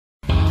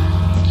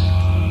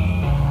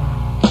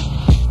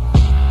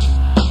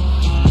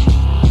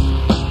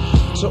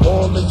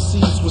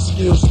MCs with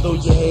skills, throw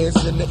your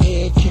hands in the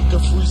air, kick a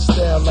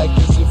freestyle like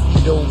as if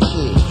you don't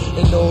care.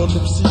 And all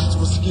MCs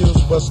with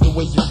skills, bust the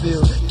way you feel.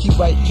 Keep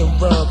writing them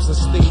rhymes and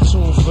stay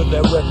tuned for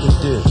that record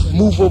deal.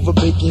 Move over,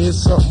 making hit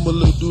something a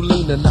little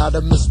leaner, not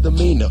a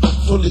misdemeanor.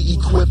 Fully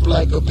equipped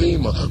like a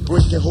beamer,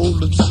 breaking whole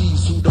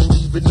MCs who don't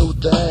even know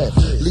the half,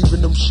 leaving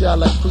them shy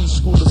like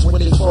preschoolers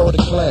when they fall to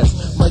class.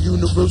 My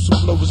universal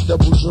flow is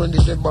double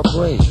jointed in my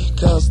brain,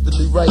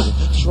 constantly writing,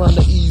 trying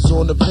to ease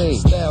on the pain.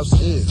 Styles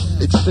is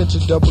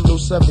extension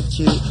 007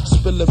 kid,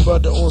 spilling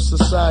butter on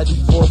society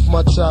off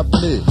my top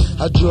lid.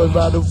 I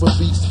joyride over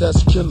beats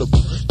that's killable,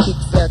 kick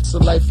facts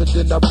of life and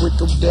then I break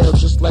them down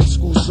just like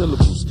school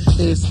syllables.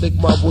 Heads think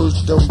my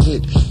words don't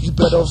hit, you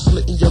better off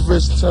slitting your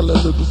wrist, telling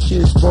little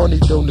kids Barney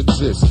don't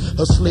exist.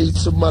 A slave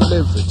to my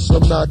lyrics,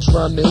 I'm not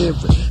trying to hear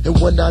it. And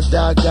when I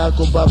die, God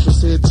gon' bop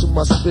his head to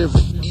my spirit.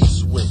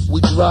 East wind,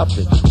 we drop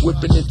it,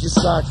 whipping in your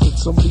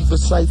sockets. Some leave a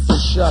cipher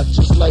shot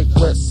just like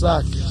wet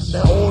sockets.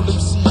 Now all them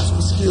seeds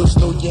with skills,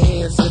 throw your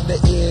hands in the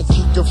air,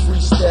 kick a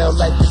freestyle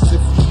like as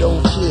if you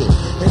don't care.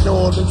 And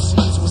all them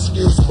seeds with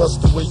skills,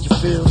 bust the way you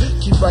feel.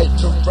 Keep writing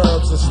them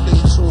rhymes and stay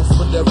tuned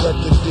for that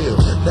record deal.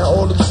 Now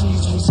all them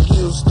seeds with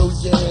skills, throw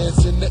your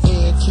hands in the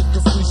air, kick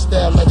a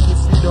freestyle like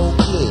if you don't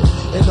care.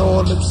 And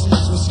all them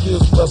seeds with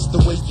skills, bust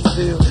the way you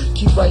feel.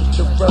 Keep writing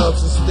them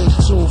rhymes and stay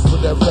tuned for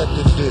that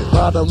record deal.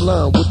 Bottom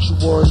line, what you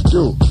wanna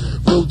do?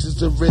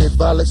 Roses are red,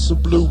 violets are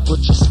blue,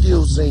 but your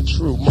skills ain't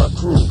true. My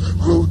crew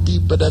roll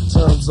deep, but at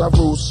times I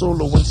roll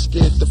solo and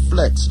scared to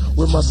flex.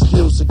 With my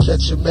skills to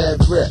catch a mad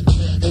rep.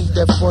 Ain't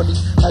that funny?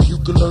 How you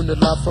can learn a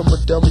lot from a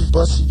dummy,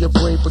 busting your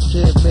brain but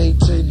can't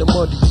maintain the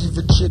money.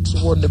 Even chicks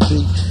wanna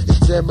be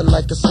examined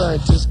like a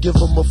scientist. Give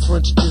them a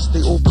French kiss,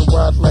 they open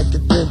wide like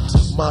a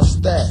dentist. My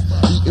style,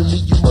 beating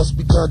me, you must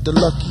be kinda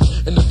lucky.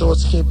 And the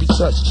thoughts can't be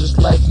touched, just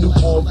like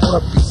newborn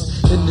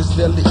puppies. In this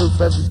deadly earth,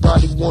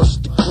 everybody wants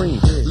the cream.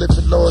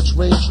 Living large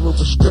Range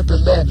Rover,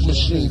 stripping Mac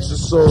machines,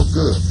 it's all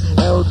good.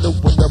 I don't know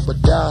when I'ma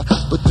die,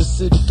 but the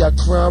city got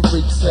crime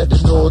rates at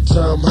an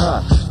all-time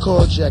high.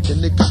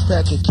 Carjacking, niggas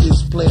packing,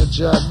 kids playing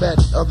John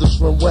Madden,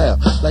 others run wild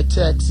like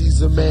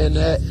taxis in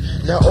Manhattan.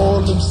 Now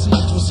all them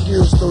seeds with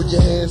skills, throw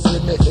your hands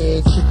in the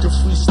air, kick a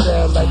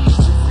freestyle like as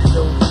if you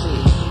don't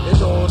care.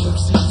 And all them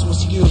seeds with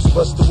skills,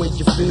 bust the way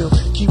you feel.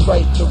 Keep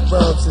writing them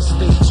rhymes and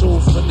stay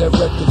tuned for that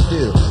record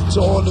deal. To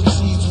all them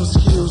seeds with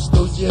skills,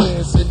 throw your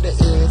hands in the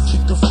air,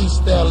 kick a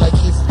freestyle like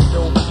if you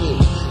don't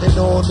care. And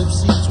all them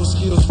seeds with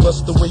skills,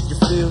 bust the way you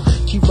feel.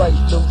 Keep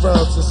writing them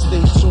rhymes and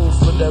stay tuned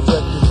for that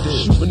record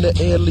deal. Shooting the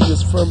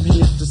aliens from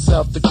here to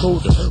South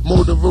Dakota.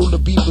 Motorola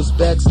beavers,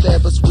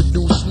 backstabbers with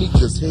new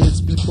sneakers.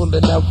 Heads be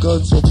pulling out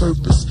guns on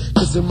purpose.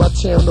 Cause in my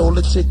town all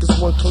it takes is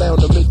one clown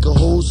to make a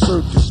whole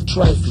circus.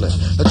 Trifling,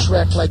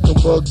 attract like the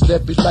bugs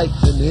that be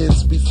lightning.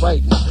 Heads be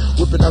fighting,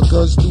 whipping our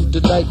guns through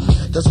the night.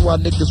 That's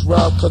why niggas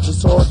rob, cause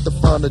it's hard to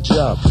find a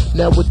job.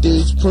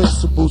 Nowadays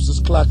principles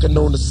is clocking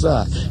on the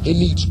side.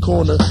 In each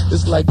corner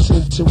it's like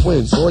 10 to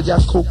wins. All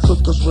y'all coke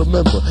cookers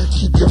remember,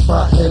 keep your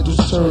pot handles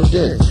turned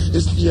in.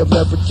 It's the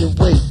American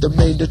way, the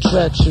main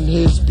attraction.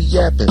 Heads be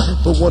yapping,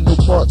 but want no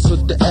parts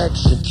of the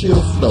action.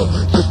 Killflow,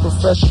 the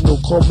professional,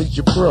 call me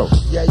your pro.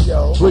 Yeah,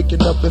 yo.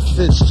 Breaking up in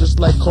fits just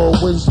like Carl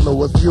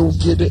Winslow. If you don't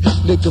get it,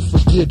 nigga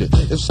forget it.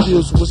 If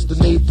skills was the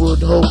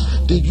neighborhood hoe,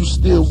 then you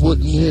still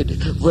wouldn't hit it.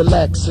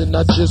 Relaxing,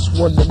 I just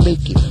wanna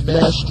make it.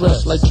 Mad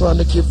stress like trying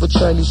to give a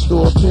Chinese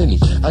store a penny.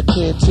 I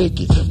can't take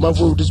it, my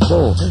word is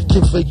born.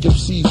 Can fake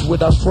MCs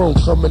without chrome,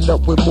 coming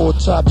up with more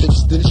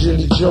topics than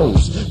Jenny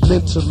Jones.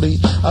 Mentally,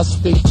 I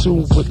stay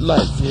tuned with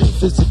life.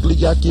 Physically,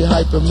 I get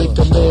hype and make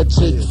a man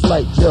take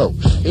flight. Yo,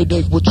 it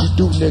ain't what you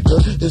do,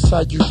 nigga, it's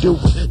how you do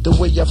it. The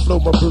way I flow,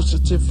 my birth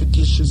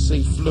certificate should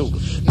say fluid.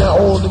 Now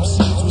all them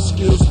seeds with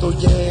skills, throw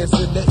your hands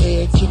in the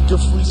air, kick a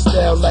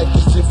freestyle like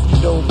as if you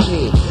don't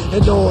care.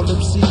 And all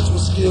them seeds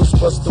with skills,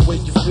 bust the way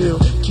you feel.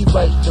 Keep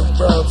writing them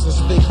rhymes and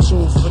stay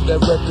tuned for that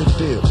record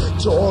deal.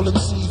 To all them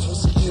seeds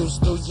with skills,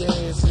 throw your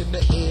hands in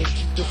the air,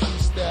 kick the freestyle.